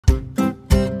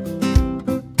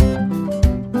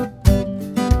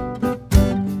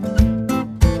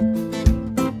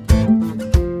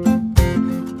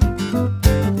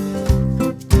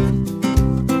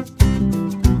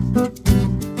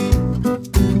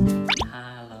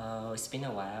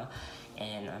while,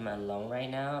 and I'm alone right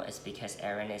now. It's because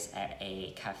Aaron is at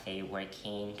a cafe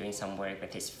working, doing some work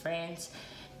with his friends,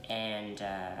 and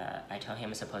I told him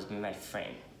I'm supposed to be my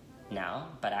friend now,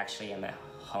 but actually I'm at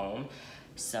home,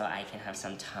 so I can have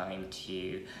some time to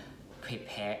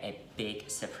prepare a big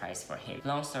surprise for him.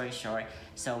 Long story short,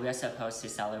 so we are supposed to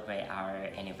celebrate our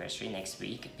anniversary next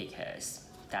week because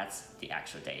that's the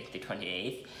actual date, the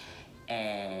 28th,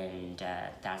 and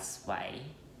that's why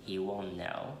he won't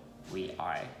know we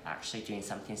are actually doing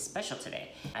something special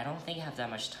today. I don't think I have that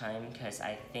much time because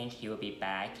I think he will be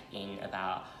back in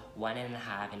about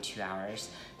 1.5 and 2 hours,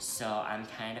 so I'm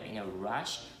kind of in a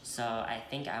rush. So I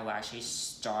think I will actually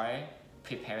start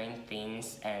preparing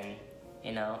things and,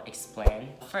 you know, explain.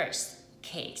 First,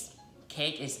 cakes.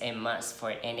 Cake is a must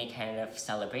for any kind of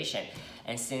celebration,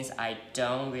 and since I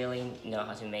don't really know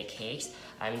how to make cakes,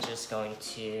 I'm just going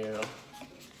to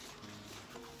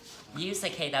use the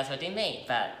cake that's what they made.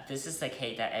 But this is the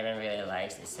cake that Aaron really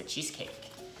likes. It's a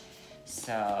cheesecake.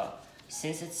 So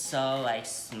since it's so like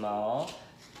small,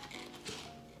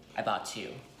 I bought 2,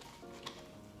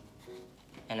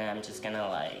 and then I'm just gonna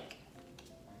like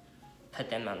put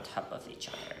them on top of each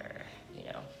other, you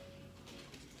know,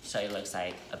 so it looks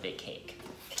like a big cake.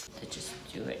 So just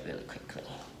do it really quickly,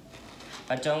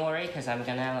 but don't worry because I'm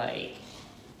gonna like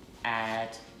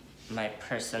add my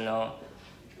personal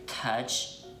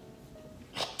touch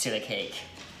to the cake.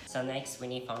 So next we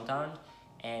need fondant,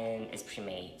 and it's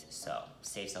pre-made, so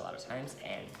saves a lot of times.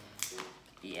 And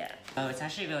yeah, oh, it's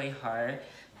actually really hard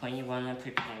when you want to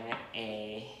prepare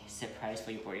a surprise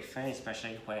for your boyfriend,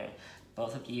 especially when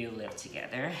both of you live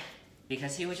together,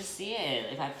 because he will just see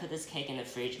it. If I put this cake in the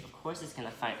fridge, of course it's gonna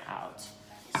find out.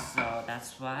 So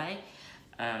that's why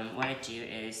what I do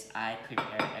is I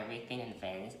prepare everything in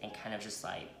advance and kind of just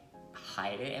like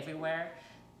hide it everywhere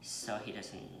so he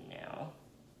doesn't know.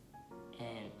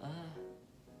 And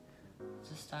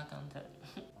just stuck on the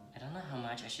I don't know how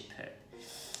much I should put.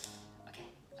 Okay,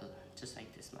 just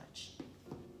like this much.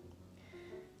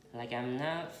 Like, I'm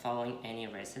not following any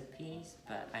recipes,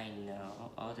 but I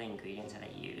know all the ingredients that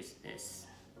I use is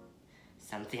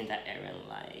something that Aaron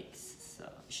likes, so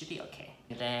it should be okay.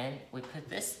 And then we put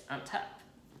this on top.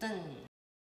 Done!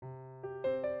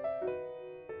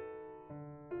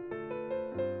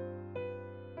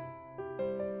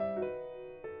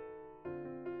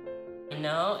 I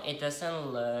know it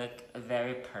doesn't look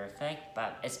very perfect,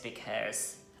 but it's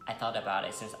because I thought about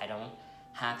it. Since I don't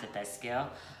have the best skill,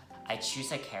 I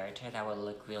choose a character that will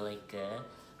look really good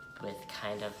with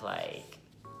kind of like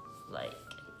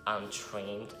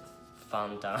untrained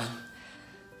fondant.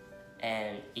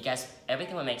 And you guys,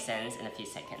 everything will make sense in a few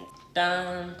seconds.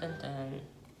 Dun, dun, dun.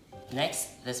 Next,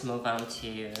 let's move on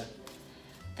to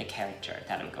the character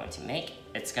that I'm going to make.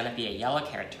 It's gonna be a yellow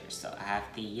character, so I have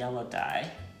the yellow dye.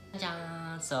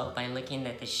 So by looking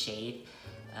at the shade,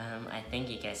 I think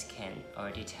you guys can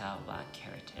already tell what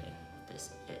character this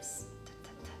is.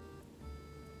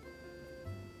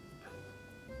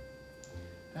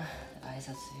 The eyes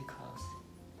are too close.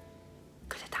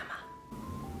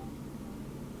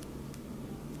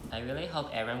 I really hope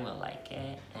Aaron will like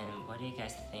it. And what do you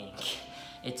guys think?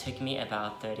 It took me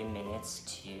about 30 minutes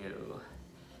to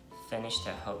finish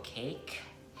the whole cake.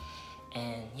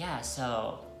 And yeah,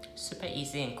 so super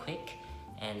easy and quick.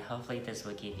 And hopefully this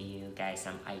will give you guys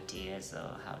some ideas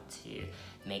of how to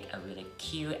make a really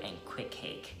cute and quick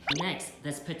cake. Next,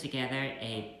 let's put together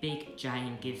a big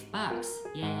giant gift box.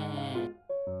 Yay!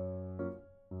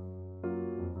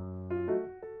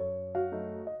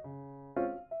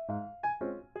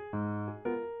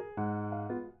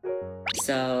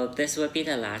 So this will be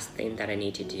the last thing that I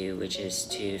need to do, which is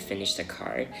to finish the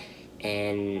card.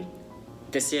 And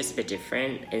this year is a bit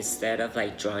different. Instead of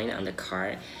like drawing on the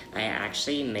card, I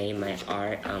actually made my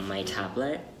art on my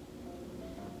tablet.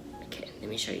 Okay, let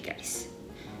me show you guys.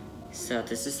 So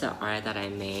this is the art that I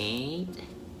made.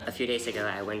 A few days ago,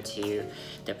 I went to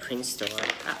the print store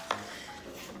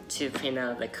to print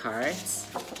out the cards.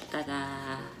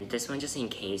 Ta-da! This one just in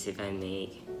case if I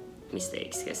make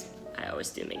mistakes, because I always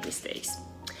do make mistakes.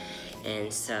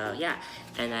 And so yeah,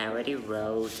 and I already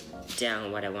wrote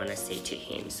down what I want to say to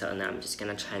him, so now I'm just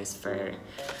gonna transfer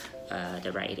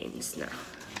the writings now.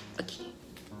 Okay,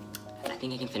 I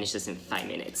think I can finish this in 5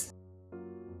 minutes.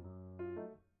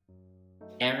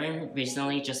 Aaron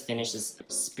recently just finished this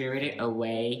Spirited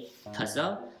Away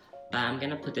puzzle, but I'm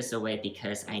gonna put this away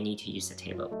because I need to use the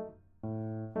table.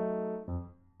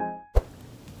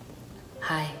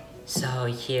 Hi, so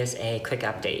here's a quick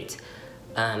update.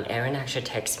 Aaron actually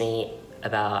texted me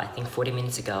about, I think 40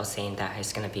 minutes ago, saying that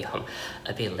he's gonna be home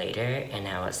a bit later, and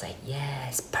I was like,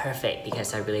 yes, perfect,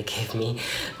 because it really gave me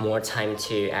more time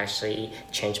to actually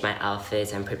change my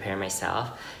outfits and prepare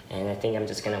myself. And I think I'm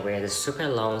just gonna wear this super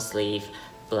long sleeve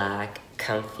black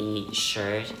comfy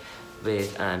shirt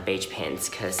with beige pants,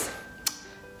 because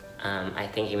I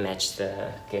think it matched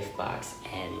the gift box.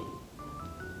 And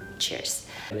cheers.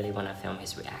 I really want to film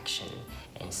his reaction,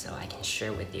 and so I can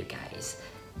share with you guys.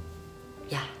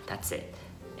 Yeah, that's it.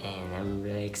 And I'm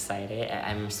really excited.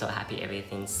 I'm so happy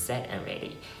everything's set and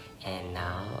ready. And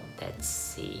now let's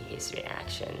see his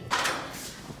reaction.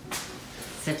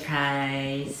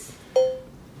 Surprise!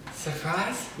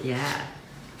 Surprise? Yeah.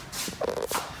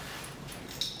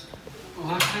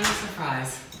 What kind of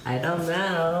surprise? I don't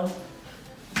know.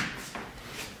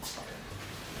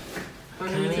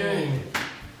 What are you doing?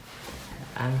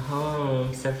 I'm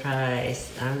home.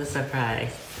 Surprise. I'm the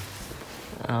surprise.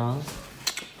 Oh.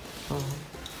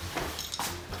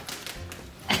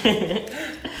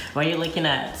 What are you looking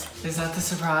at? Is that the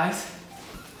surprise?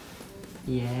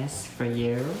 Yes, for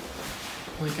you.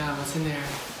 Oh my god, what's in there?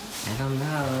 I don't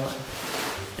know.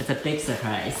 It's a big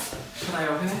surprise. Should I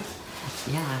open it?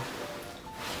 Yeah.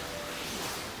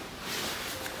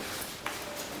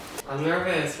 I'm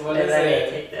nervous. What is Let me it?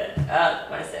 take that.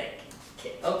 Oh, 1 sec.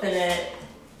 Okay, open it.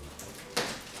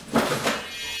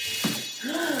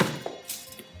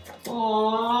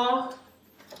 Aww.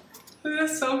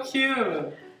 That's so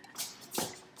cute.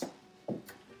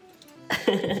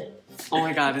 Oh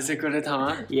my god, is it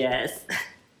grattan? Yes.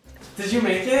 Did you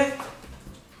make it?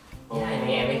 Yeah, I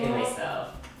made everything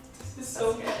myself. This is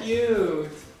so cute.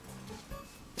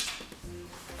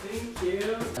 Thank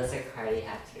you. That's a card, you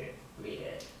have to read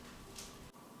it.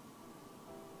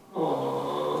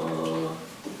 Aww.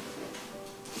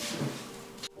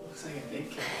 Looks like a big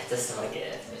gift. It's a small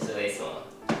gift. It's really small.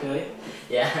 Really?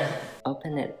 Yeah.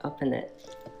 Open it. Open it.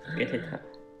 Get it up.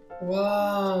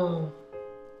 Wow.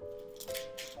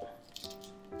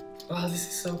 Wow, this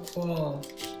is so cool.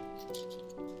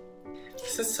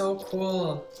 This is so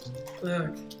cool.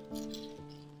 Look.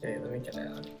 Okay, let me get it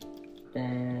out.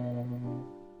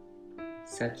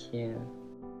 So cute.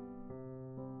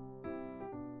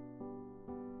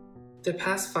 The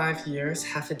past 5 years,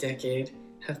 half a decade,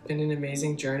 have been an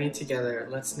amazing journey together.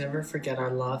 Let's never forget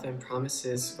our love and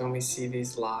promises when we see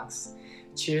these locks.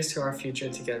 Cheers to our future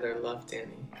together. Love,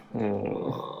 Danny.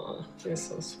 Aww, you're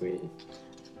so sweet.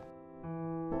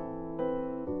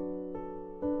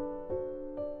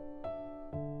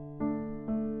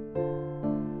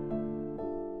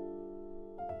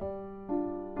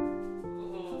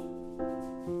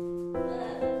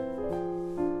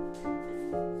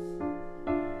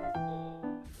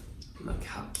 Look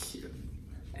how cute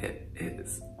it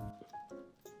is.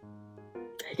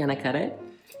 Are you gonna cut it?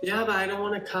 Yeah, but I don't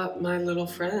want to cut my little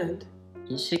friend.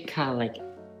 You should cut like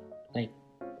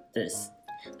this.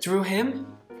 Through him?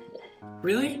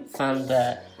 Really? From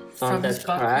the his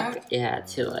butt crack, crack? yeah,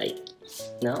 to like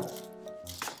no.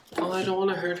 Oh, I don't want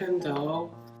to hurt him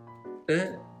though.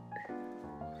 Do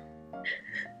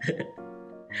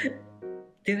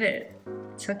it.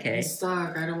 It's okay. He's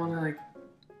stuck. I don't want to like.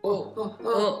 Oh.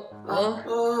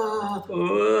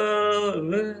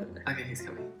 Okay, he's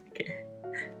coming. Okay.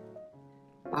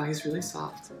 Wow, he's really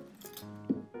soft.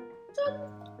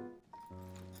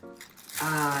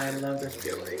 Ah, I love the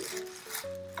feeling.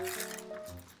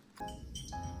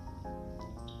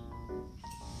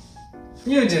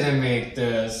 You didn't make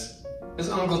this. It's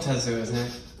Uncle Tetsu, isn't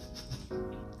it?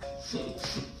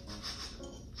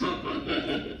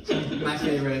 My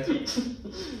favorite.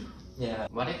 Yeah.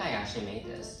 What if I actually made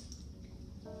this?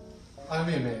 I'd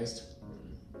be amazed.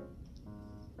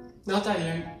 Not that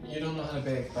you don't know how to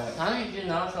bake, but How did you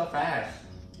know so fast?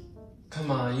 come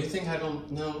on, you think I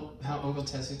don't know how Uncle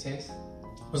Tetsu tastes?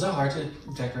 Was that hard to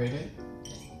decorate it?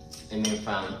 I mean,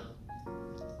 from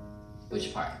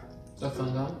which part? The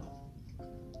fondant?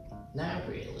 Not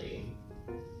really.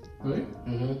 Really?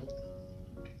 Mm-hmm.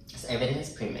 Because everything is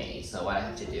pre-made, so what I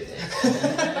have to do is.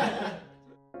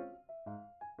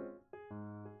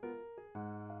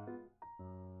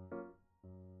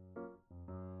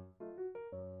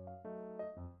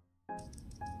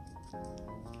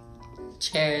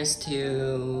 Cheers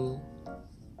to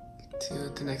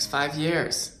the next 5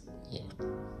 years. Yeah.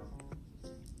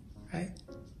 Right?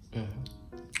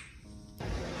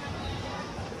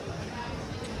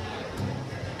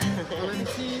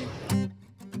 Valentine.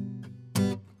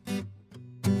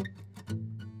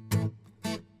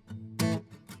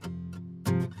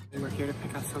 We're here to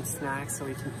pick up some snacks so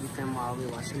we can eat them while we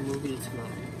watch a movie tomorrow.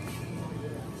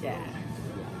 Yeah.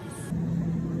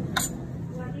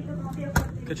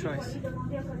 Good choice.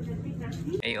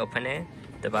 Are you opening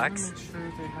the box? I'm not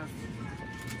sure they have...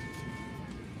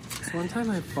 So one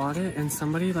time I bought it and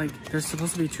somebody like, there's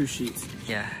supposed to be 2 sheets.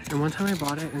 Yeah. And one time I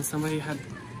bought it and somebody had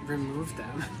removed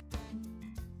them.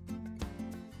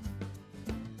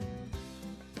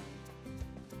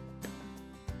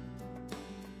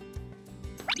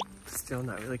 Still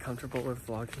not really comfortable with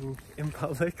vlogging in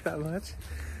public that much.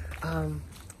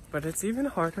 But it's even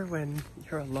harder when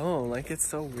you're alone. Like, it's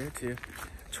so weird to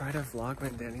try to vlog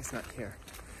when Danny's not here.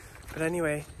 But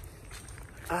anyway,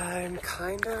 I'm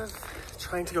kind of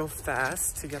trying to go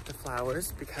fast to get the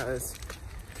flowers because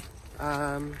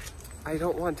I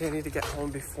don't want Danny to get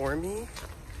home before me,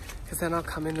 because then I'll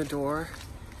come in the door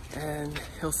and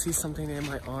he'll see something in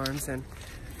my arms and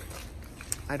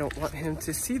I don't want him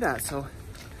to see that, so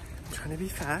I'm trying to be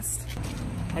fast.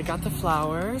 I got the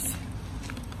flowers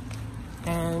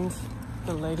and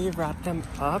the lady wrapped them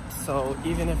up, so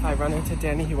even if I run into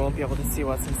Danny, he won't be able to see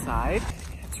what's inside.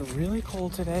 It's really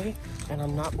cold today and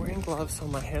I'm not wearing gloves, so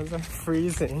my hands are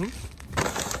freezing.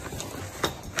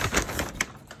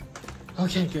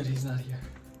 Okay, good, he's not here.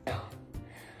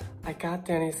 I got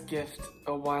Danny's gift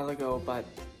a while ago, but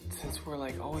since we're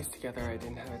like always together, I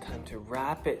didn't have time to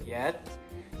wrap it yet.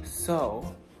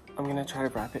 So I'm gonna try to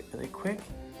wrap it really quick.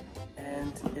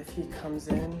 And if he comes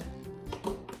in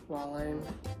while I'm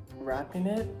wrapping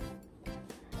it,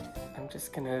 I'm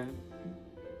just gonna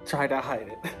try to hide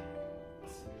it.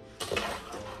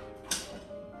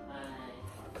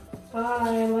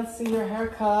 Hi, let's see your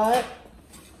haircut.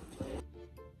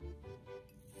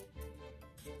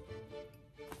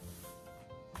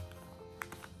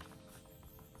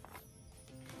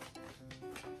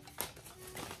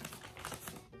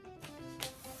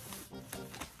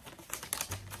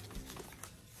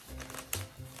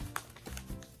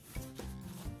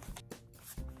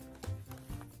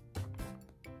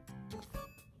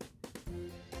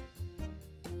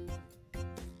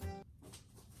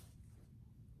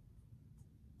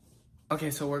 Okay,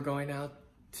 so we're going out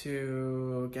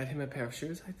to get him a pair of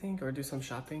shoes, I think, or do some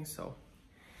shopping, so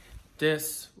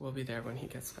this will be there when he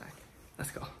gets back. Let's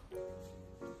go.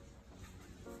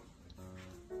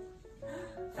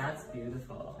 That's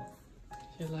beautiful.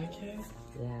 You like it?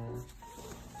 Yeah.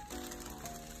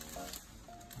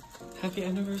 Happy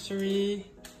anniversary!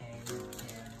 Thank you.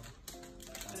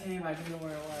 Damn, I didn't know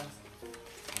where it was.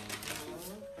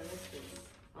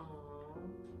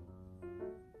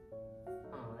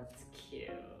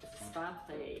 Spa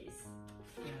place.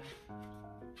 Yeah.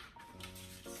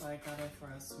 So I got it for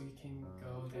us so we can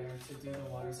go there to do the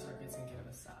water circuits and get a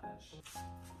massage.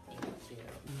 Thank you.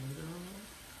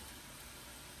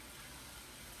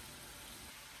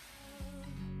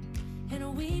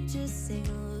 And we just sing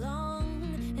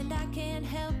along, and I can't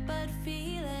help but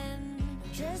feeling,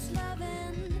 just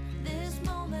loving this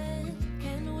moment.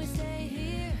 Can we stay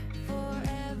here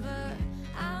forever?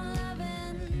 I'm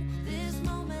loving this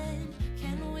moment.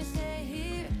 Can we stay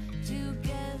here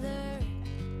together?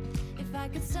 If I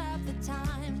could stop the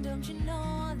time, don't you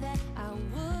know that I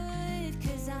would?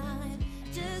 'Cause I'm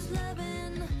just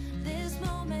loving this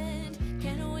moment.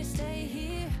 Can we stay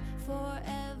here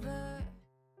forever?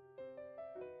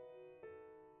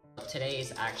 Today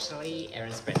is actually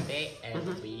Aaron's birthday, and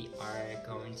we are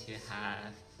going to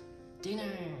have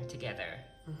dinner together.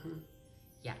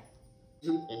 Yeah.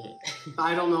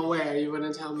 I don't know where. You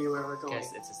wouldn't tell me where we're going.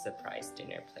 Because it's a surprise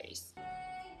dinner place.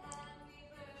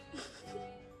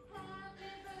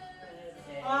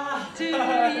 To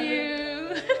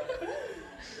you.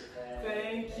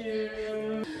 Thank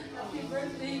you. Happy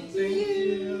birthday to Thank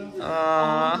you. Aww.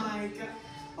 Oh my god.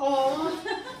 Oh,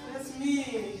 that's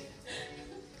me.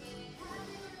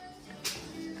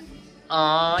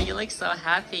 Aw, you look so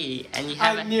happy, and you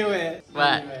haven't. I knew it. What?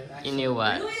 I knew it, You knew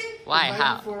what? Really? Why? Right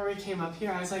How? before we came up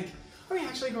here, I was like, are we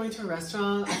actually going to a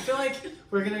restaurant? I feel like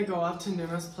we're gonna go up to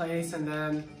Numa's place and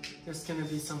then there's gonna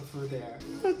be some food there.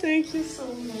 Oh, thank you so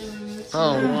much.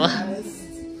 Oh, yes.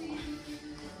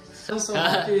 I'm so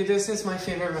happy. This is my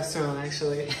favorite restaurant,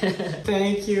 actually.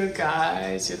 Thank you,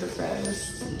 guys. You're the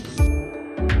best.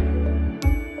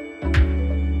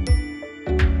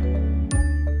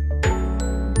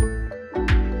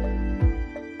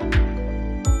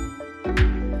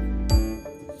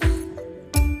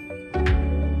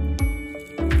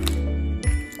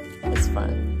 It's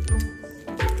fun.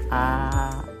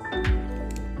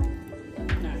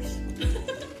 Nice.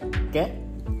 Good?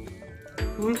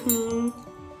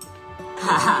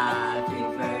 Happy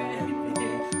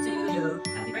birthday to you.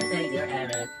 Happy birthday, dear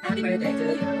Aaron. Happy birthday to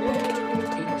you.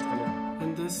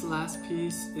 And this last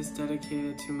piece is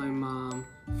dedicated to my mom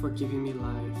for giving me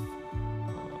life.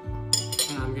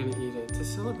 And I'm gonna eat it to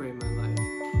celebrate my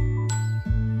life.